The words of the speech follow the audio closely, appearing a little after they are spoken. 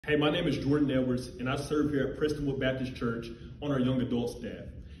Hey, my name is Jordan Edwards, and I serve here at Prestonwood Baptist Church on our young adult staff.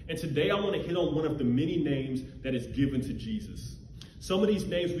 And today I want to hit on one of the many names that is given to Jesus. Some of these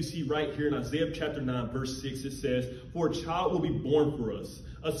names we see right here in Isaiah chapter 9, verse 6. It says, "For a child will be born for us,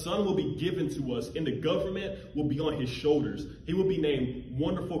 a son will be given to us, and the government will be on his shoulders. He will be named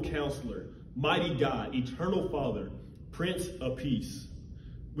Wonderful Counselor, Mighty God, Eternal Father, Prince of Peace."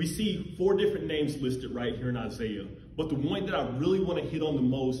 We see 4 different names listed right here in Isaiah. But the one that I really want to hit on the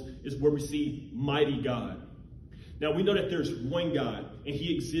most is where we see Mighty God. Now we know that there's one God, and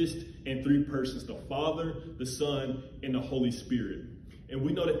he exists in 3 persons, the Father, the Son, and the Holy Spirit. And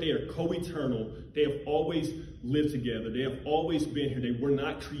we know that they are co-eternal. They have always lived together. They have always been here. They were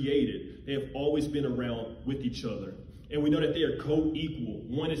not created. They have always been around with each other. And we know that they are co-equal.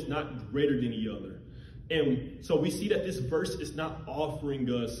 One is not greater than the other. And so we see that this verse is not offering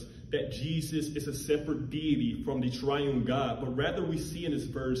us that Jesus is a separate deity from the triune God, but rather we see in this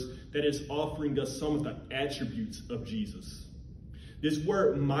verse that it's offering us some of the attributes of Jesus. This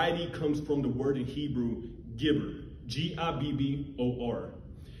word mighty comes from the word in Hebrew, gibber, G-I-B-B-O-R.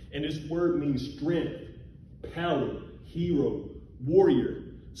 And this word means strength, power, hero, warrior.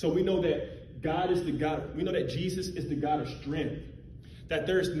 So we know that God is the God, we know that Jesus is the God of strength, that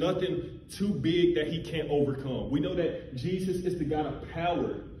there's nothing too big that he can't overcome. We know that Jesus is the God of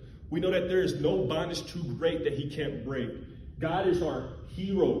power. We know that there is no bondage too great that he can't break. God is our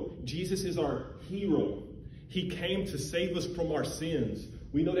hero. Jesus is our hero. He came to save us from our sins.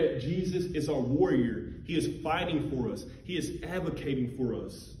 We know that Jesus is our warrior. He is fighting for us. He is advocating for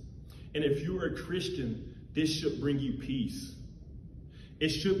us. And if you are a Christian, this should bring you peace. It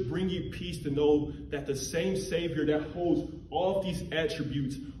should bring you peace to know that the same Savior that holds all of these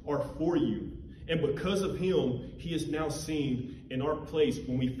attributes are for you. And because of him, he is now seen in our place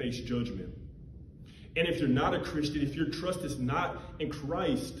when we face judgment. And if you're not a Christian, if your trust is not in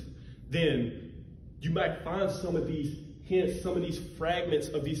Christ, then you might find some of these hints, some of these fragments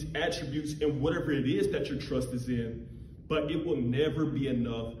of these attributes in whatever it is that your trust is in, but it will never be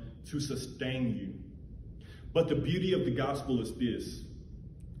enough to sustain you. But the beauty of the gospel is this,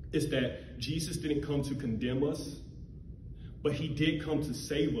 is that Jesus didn't come to condemn us, but he did come to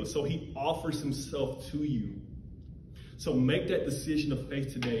save us. So he offers himself to you. So make that decision of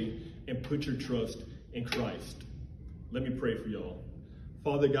faith today and put your trust in Christ. Let me pray for y'all.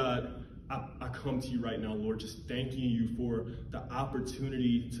 Father God, I come to you right now, Lord, just thanking you for the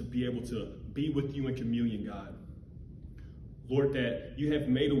opportunity to be able to be with you in communion, God. Lord, that you have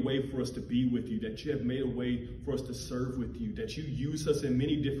made a way for us to be with you, that you have made a way for us to serve with you, that you use us in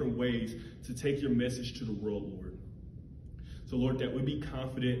many different ways to take your message to the world, Lord. So Lord, that we be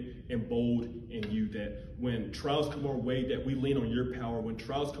confident and bold in you, that when trials come our way, that we lean on your power. When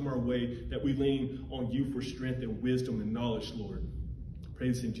trials come our way, that we lean on you for strength and wisdom and knowledge, Lord. I pray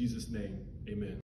this in Jesus' name, amen.